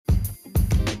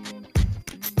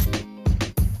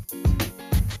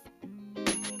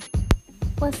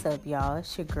What's up, y'all?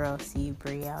 It's your girl C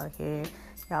Bree out here.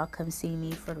 Y'all come see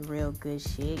me for the real good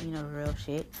shit, the real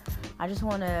shit. I just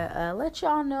want to let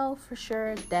y'all know for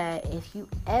sure that if you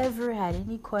ever had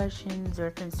any questions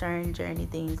or concerns or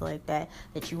anything like that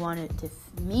you wanted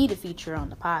me to feature on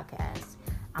the podcast,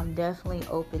 I'm definitely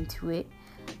open to it.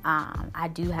 I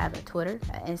do have a Twitter,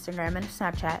 an Instagram, and a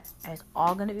Snapchat. It's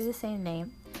all going to be the same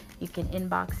name. You can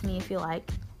inbox me if you like.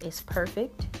 It's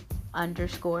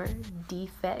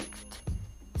perfect_defect7.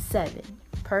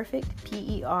 Perfect, PERFECT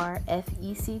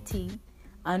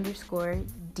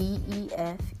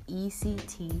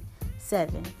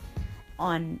 _DEFECT7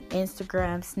 on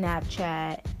Instagram,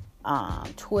 Snapchat,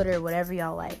 Twitter, whatever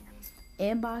y'all like.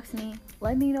 Inbox me.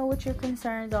 Let me know what your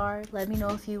concerns are. Let me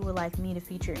know if you would like me to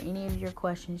feature any of your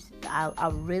questions.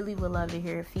 I really would love to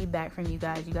hear feedback from you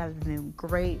guys. You guys have been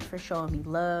great for showing me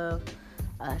love,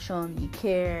 showing me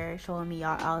care, showing me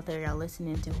y'all out there, y'all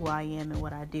listening to who I am and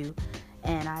what I do.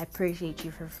 And I appreciate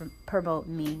you for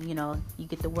promoting me. You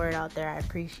get the word out there. I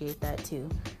appreciate that too.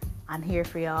 I'm here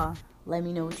for y'all. Let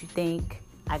me know what you think.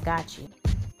 I got you.